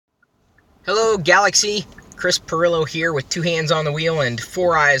Hello, Galaxy. Chris Pirillo here with 2 hands on the wheel and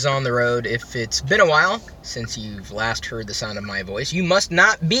 4 eyes on the road. If it's been a while since you've last heard the sound of my voice, you must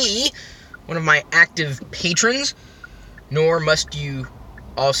not be one of my active patrons, nor must you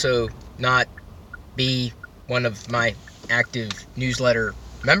also not be one of my active newsletter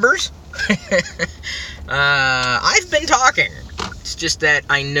members. I've been talking. It's just that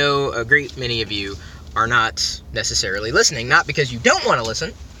I know a great many of you are not necessarily listening, not because you don't want to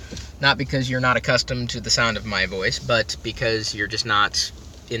listen, not because you're not accustomed to the sound of my voice, but because you're just not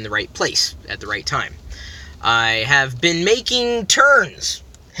in the right place at the right time. I have been making turns,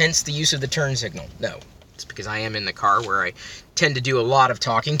 hence the use of the turn signal. No, it's because I am in the car where I tend to do a lot of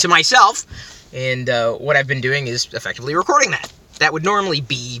talking to myself, and what I've been doing is effectively recording that. That would normally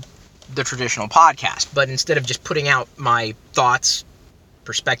be the traditional podcast, but instead of just putting out my thoughts,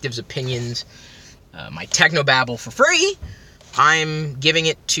 perspectives, opinions, my technobabble for free, I'm giving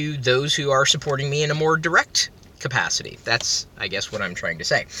it to those who are supporting me in a more direct capacity. That's, I guess, what I'm trying to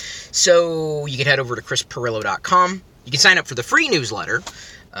say. So you can head over to chrispirillo.com. You can sign up for the free newsletter.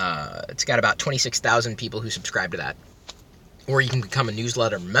 It's got about 26,000 people who subscribe to that. Or you can become a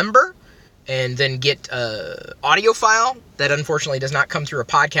newsletter member and then get an audio file that unfortunately does not come through a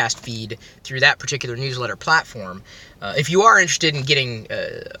podcast feed through that particular newsletter platform. If you are interested in getting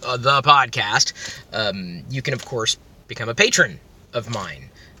the podcast, you can, of course, become a patron of mine.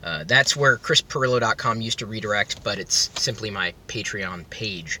 That's where chrispirillo.com used to redirect, but it's simply my Patreon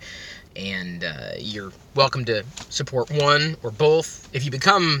page. And you're welcome to support one or both. If you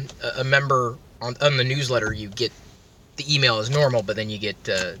become a member on the newsletter, you get the email as normal, but then you get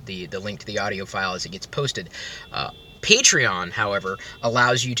the link to the audio file as it gets posted. Patreon, however,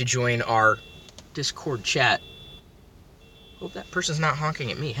 allows you to join our Discord chat. Hope that person's not honking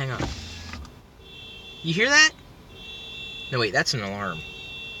at me. Hang on. You hear that? No, wait, that's an alarm.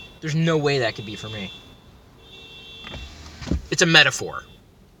 There's no way that could be for me. It's a metaphor.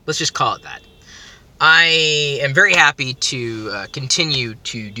 Let's just call it that. I am very happy to continue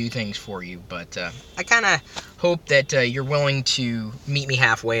to do things for you, but I kind of hope that you're willing to meet me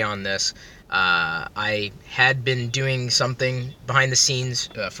halfway on this. I had been doing something behind the scenes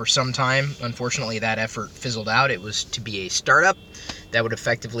for some time. Unfortunately, that effort fizzled out. It was to be a startup that would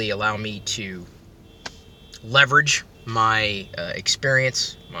effectively allow me to leverage my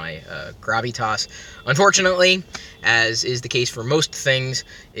experience, my gravitas. Unfortunately, as is the case for most things,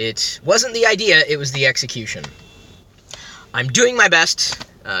 it wasn't the idea, it was the execution. I'm doing my best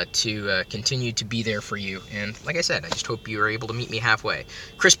to continue to be there for you, and like I said, I just hope you are able to meet me halfway.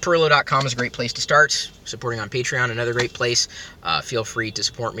 chrispirillo.com is a great place to start. Supporting on Patreon, another great place. Feel free to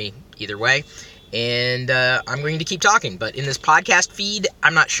support me either way, and I'm going to keep talking, but in this podcast feed,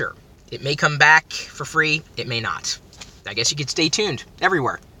 I'm not sure. It may come back for free, it may not. I guess you could stay tuned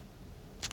everywhere.